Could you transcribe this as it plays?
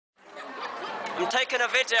I'm taking a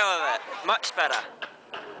video of it. Much better.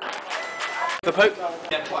 The Pope.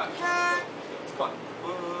 Yeah, one.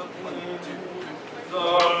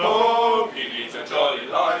 The Pope, he leads a jolly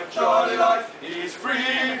life, jolly life. He's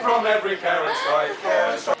free from every care and strife.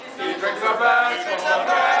 He drinks the best, he drinks the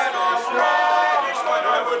best of wine. Each night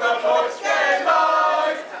I would the Pope's gay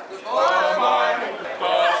life. Oh mine,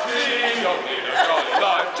 but he don't lead a jolly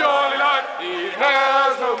life, jolly life. He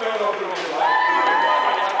has no little blue life.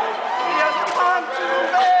 He has come to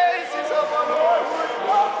faces of a Lord would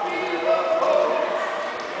not be alone.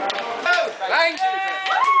 Thank you.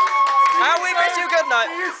 And we bid you good night.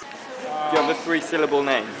 Do you have a 3-syllable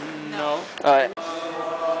name? No. Alright.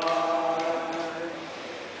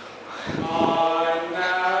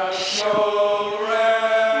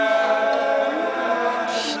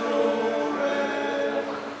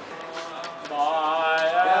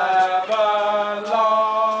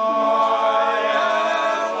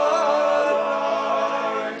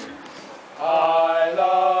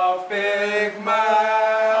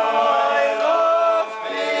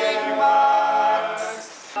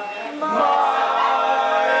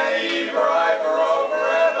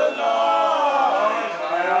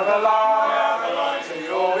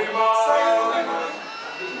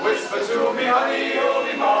 To me, honey, you'll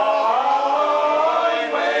be mine.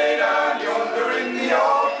 Wait and yonder in the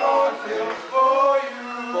old cornfield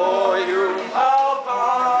for you, I'll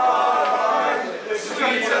find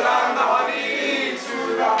sweeter than the honey to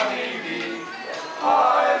the honeybee. I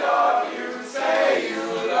love you, say you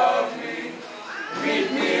love me. Meet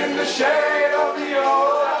me in the shade of the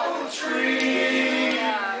old apple tree.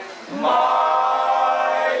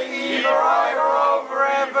 My Eva, Ivor over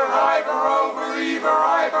ever, Ivor over Eva,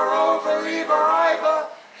 Ivor over Eva, Ivor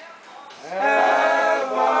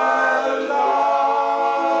ever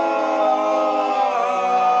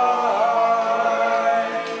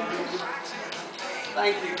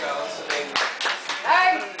Thank you, girls, for being.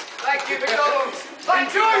 And thank you, McDonald's.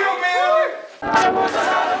 Enjoy your meal.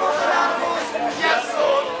 animals, yes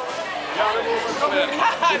Lord.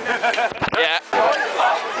 Yeah.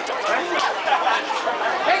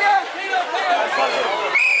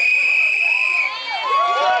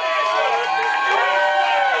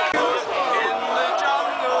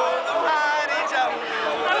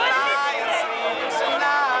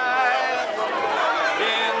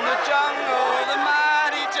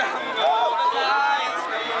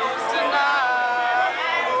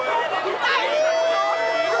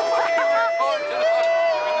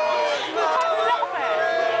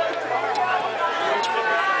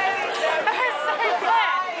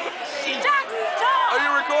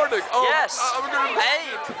 Oh, Yes.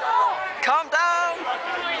 Abe, calm down.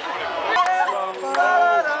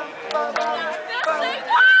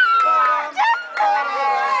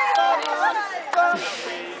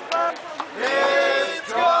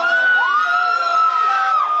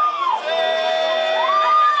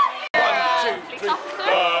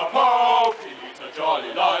 The Pope, he leads a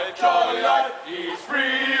jolly life, jolly life. He's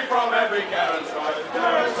free from every care and strife.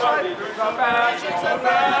 Care and strife, he drinks a bad, drinks a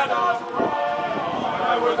bad of wine.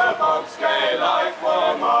 With the Pope's gay life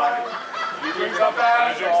for mine. He drinks a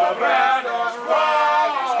bad, drinks a bad of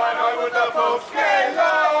wine. I with the Pope's gay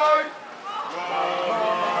life for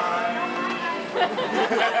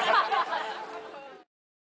mine.